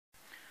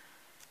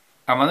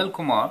I'm Anil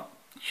Kumar,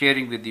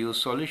 sharing with you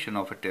solution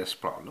of a test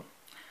problem.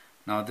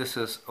 Now this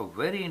is a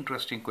very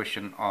interesting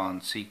question on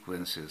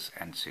sequences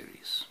and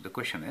series. The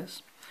question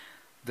is,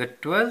 the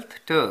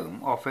 12th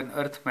term of an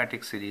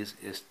arithmetic series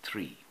is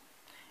 3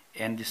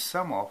 and the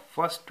sum of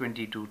first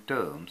 22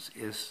 terms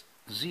is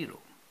 0.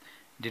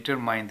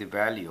 Determine the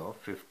value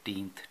of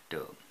 15th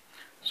term.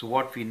 So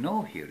what we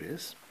know here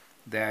is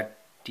that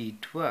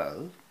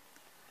T12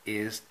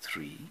 is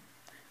 3.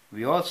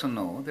 We also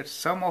know that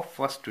sum of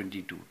first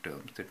 22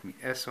 terms, that means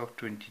S of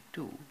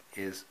 22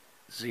 is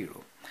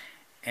 0,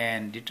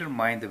 and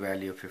determine the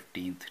value of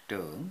 15th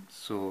term.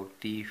 So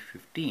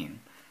T15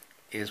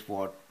 is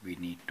what we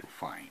need to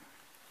find.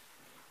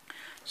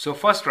 So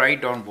first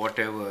write down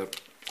whatever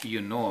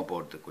you know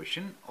about the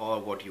question or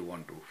what you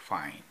want to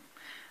find.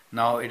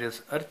 Now it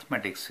is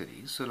arithmetic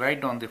series, so write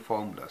down the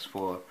formulas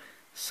for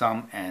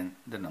sum and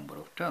the number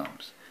of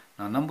terms.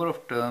 Now number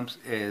of terms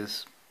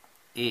is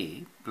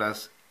A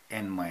plus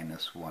n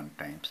minus 1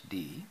 times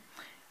d,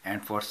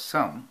 and for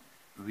sum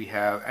we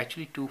have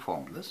actually two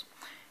formulas,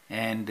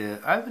 and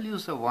I will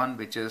use the one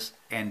which is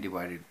n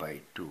divided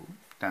by 2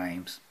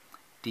 times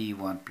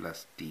t1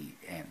 plus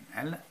tn,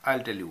 and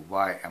I'll tell you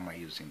why am I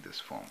using this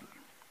formula.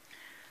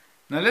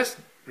 Now let's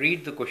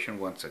read the question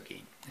once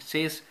again. It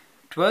says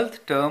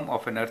 12th term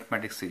of an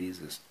arithmetic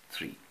series is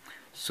 3.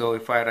 So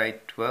if I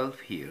write 12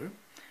 here,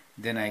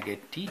 then I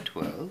get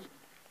t12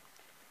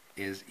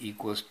 is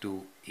equals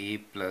to a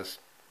plus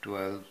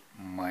 12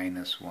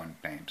 minus 1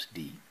 times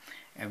d,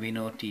 and we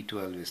know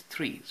t12 is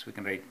 3, so we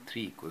can write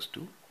 3 equals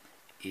to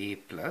a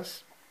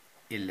plus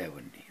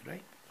 11d,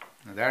 right?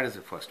 Now that is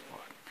the first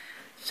part.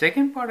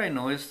 Second part I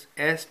know is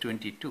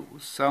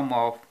S22, sum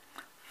of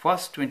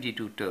first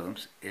 22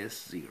 terms is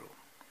 0,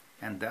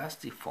 and that's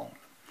the formula.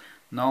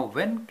 Now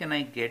when can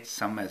I get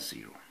sum as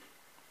 0?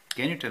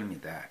 Can you tell me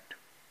that?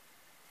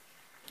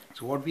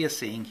 So what we are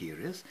saying here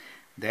is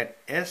that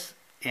S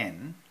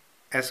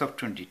of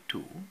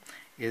 22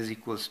 is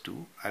equals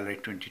to, I'll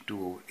write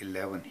 22 over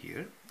 11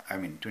 here,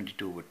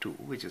 22 over 2,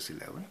 which is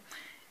 11,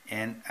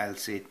 and I'll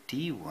say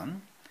t1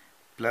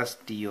 plus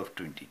t of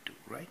 22,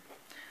 right?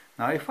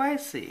 Now if I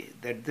say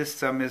that this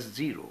sum is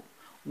 0,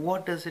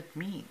 what does it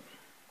mean?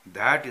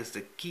 That is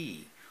the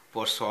key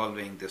for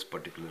solving this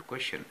particular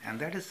question, and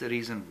that is the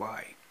reason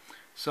why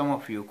some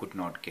of you could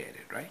not get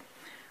it, right?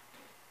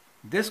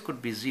 This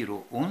could be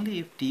 0 only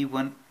if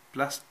t1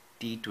 plus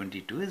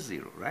t22 is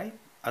 0, right?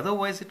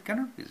 Otherwise it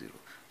cannot be 0.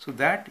 So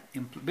that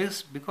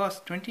because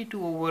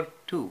 22 over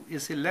 2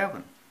 is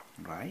 11,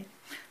 right?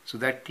 So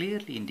that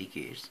clearly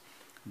indicates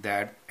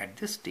that at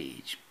this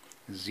stage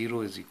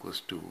 0 is equals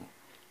to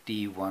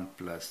t1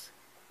 plus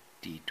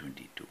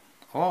t22,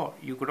 or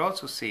you could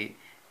also say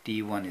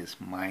t1 is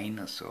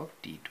minus of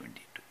t22.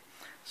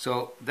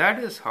 So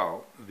that is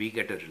how we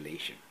get a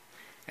relation,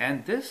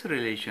 and this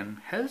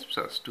relation helps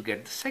us to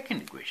get the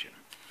second equation.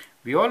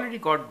 We already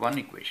got one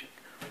equation,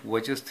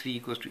 which is 3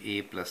 equals to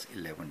a plus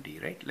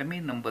 11d, right? Let me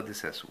number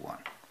this as 1.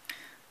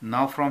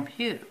 Now from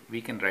here we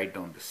can write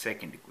down the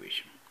second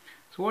equation.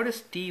 So what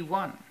is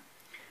t1?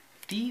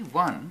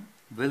 t1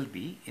 will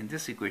be in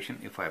this equation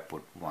if I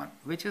put 1,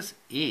 which is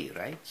a,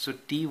 right? So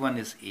t1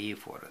 is a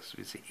for us.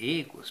 We say a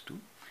equals to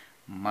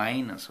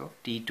minus of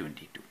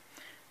t22.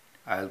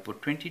 I'll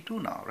put 22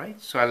 now, right?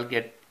 So I'll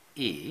get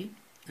a,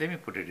 let me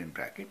put it in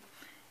bracket,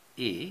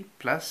 a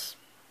plus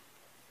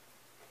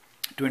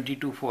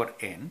 22 for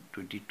n,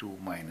 22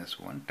 minus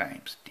 1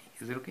 times t.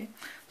 Is it okay?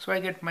 So I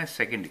get my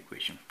second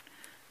equation.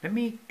 Let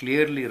me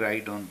clearly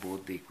write down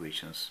both the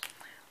equations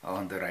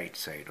on the right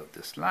side of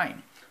this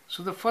line.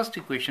 So the first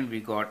equation we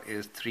got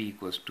is 3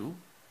 equals to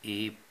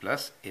a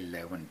plus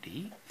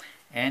 11d,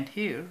 and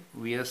here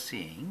we are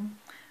saying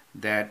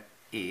that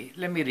a,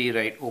 let me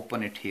rewrite,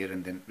 open it here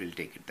and then we'll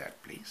take it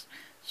that place.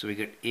 So we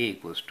get a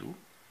equals to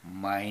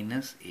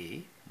minus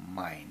a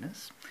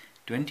minus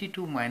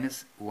 22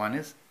 minus 1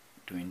 is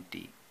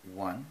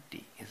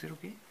 21d. Is it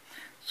okay?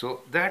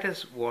 So that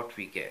is what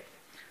we get.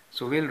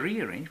 So we'll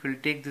rearrange. We'll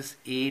take this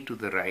a to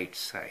the right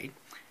side.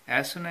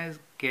 As soon as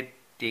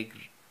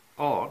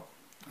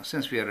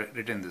since we are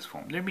written this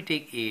form, let me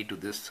take a to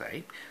this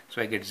side.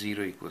 So I get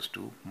 0 equals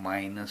to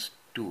minus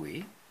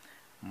 2a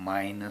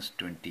minus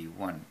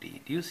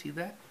 21d. Do you see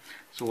that?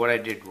 So what I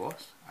did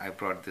was I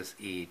brought this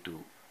a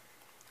to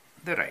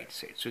the right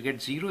side. So you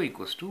get 0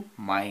 equals to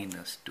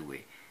minus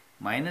 2a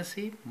minus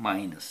a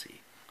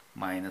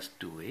minus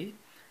 2a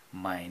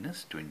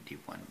minus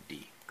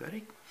 21d,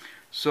 correct?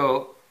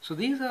 So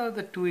these are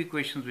the two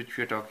equations which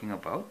we are talking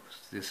about.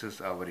 This is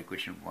our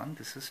equation 1,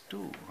 this is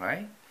 2,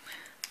 right?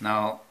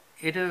 Now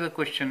it is a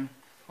question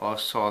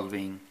of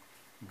solving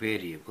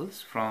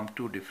variables from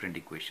two different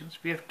equations.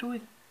 We have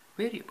two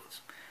variables.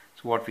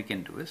 So what we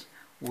can do is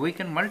we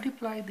can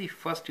multiply the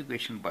first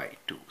equation by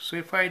 2. So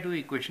if I do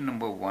equation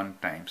number 1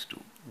 times 2,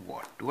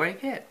 what do I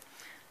get?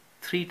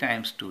 3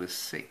 times 2 is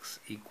 6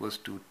 equals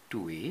to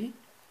 2a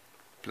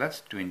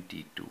plus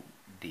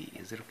 22d.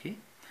 Is it okay?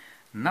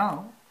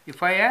 Now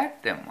if I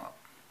add them up,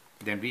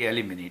 then we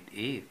eliminate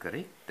a,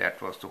 correct?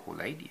 That was the whole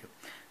idea.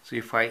 So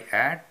if I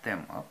add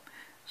them up,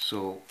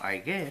 so I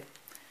get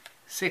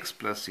 6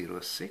 plus 0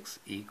 is 6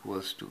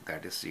 equals to,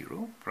 that is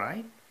 0,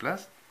 right?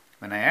 Plus,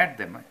 when I add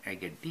them, I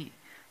get D.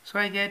 So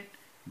I get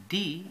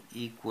D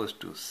equals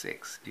to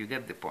 6. Do you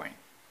get the point?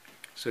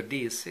 So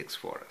D is 6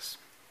 for us.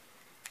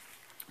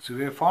 So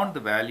we have found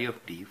the value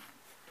of D,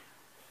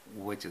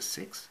 which is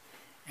 6,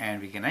 and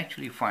we can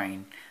actually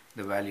find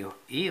the value of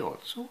A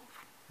also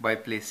by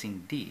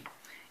placing D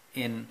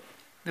in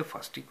the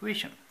first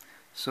equation.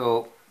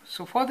 So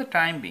for the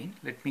time being,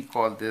 let me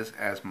call this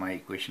as my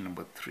equation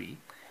number 3,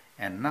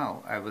 and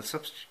now I will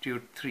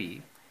substitute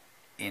 3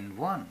 in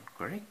 1,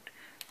 correct?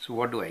 So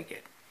what do I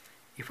get?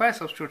 If I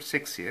substitute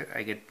 6 here,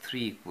 I get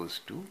 3 equals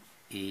to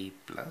A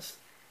plus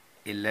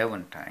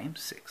 11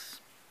 times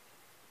 6.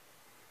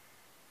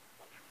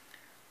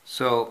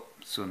 So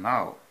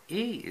now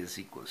A is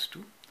equals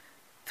to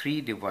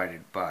 3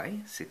 divided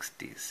by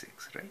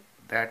 66, right?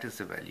 That is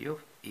the value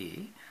of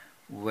A,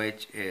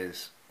 which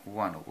is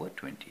 1 over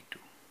 22,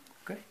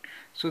 correct?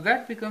 So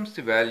that becomes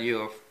the value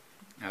of,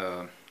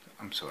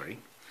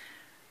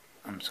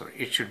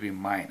 it should be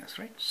minus,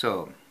 right?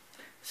 So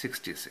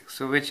 66,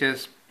 so which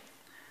is,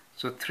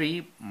 so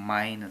 3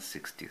 minus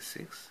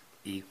 66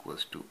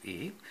 equals to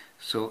A.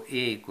 So A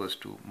equals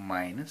to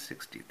minus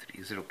 63.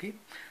 Is it okay?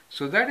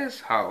 So that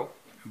is how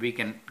we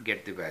can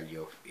get the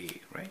value of A,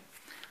 right?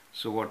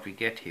 So what we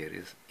get here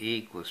is A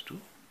equals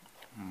to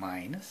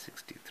minus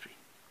 63.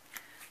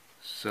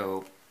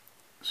 So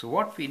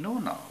what we know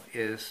now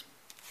is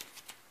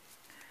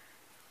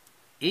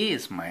A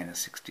is minus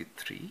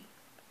 63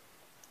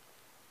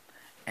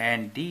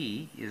 and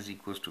D is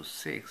equals to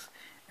 6,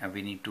 and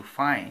we need to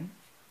find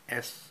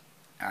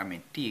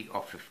T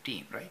of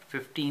 15, right?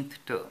 15th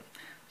term.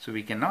 So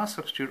we can now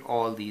substitute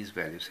all these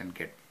values and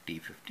get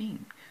T15.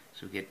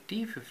 So we get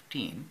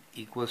T15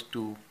 equals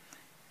to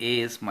A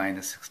is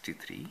minus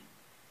 63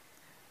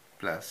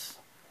 plus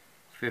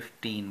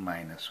 15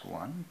 minus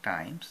 1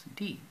 times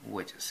D,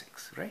 which is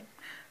 6, right?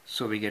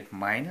 So we get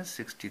minus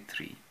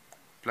 63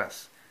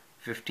 plus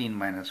 15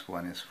 minus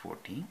 1 is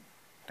 14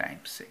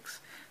 times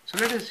 6. So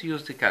let us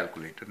use the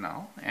calculator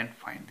now and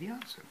find the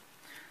answer.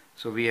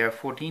 So we have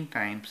 14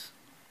 times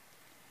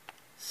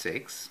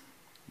 6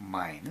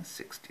 minus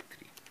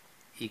 63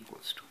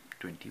 equals to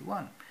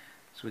 21.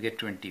 So we get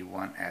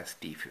 21 as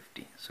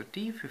T15. So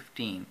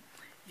T15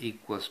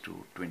 equals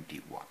to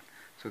 21.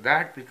 So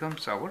that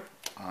becomes our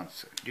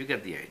answer. Do you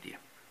get the idea?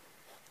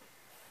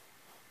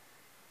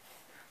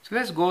 So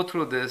let's go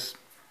through this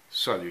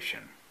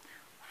solution.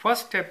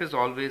 First step is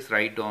always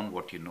write down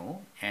what you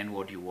know and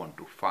what you want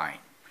to find.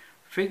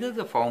 Figure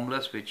the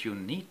formulas which you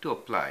need to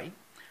apply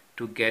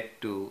to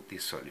get to the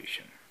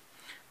solution.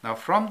 Now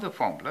from the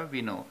formula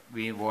we know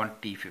we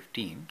want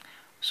T15,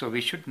 so we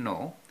should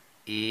know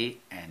A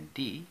and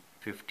D.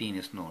 15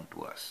 is known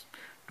to us.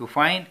 To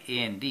find A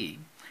and D,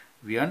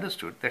 we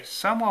understood that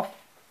sum of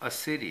a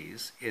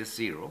series is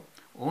 0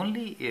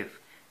 only if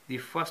the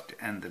first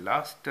and the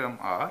last term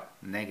are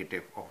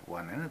negative of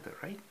one another,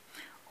 right?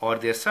 Or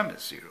their sum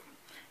is 0.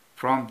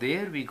 From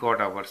there we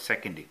got our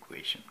second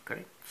equation,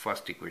 correct?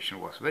 First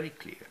equation was very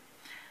clear.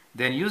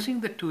 Then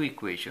using the two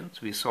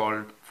equations, we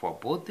solved for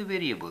both the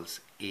variables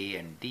A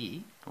and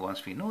D.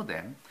 Once we know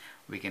them,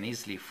 we can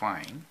easily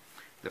find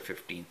the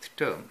 15th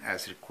term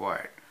as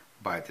required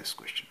by this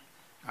question.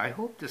 I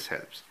hope this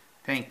helps.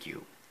 Thank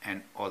you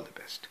and all the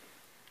best.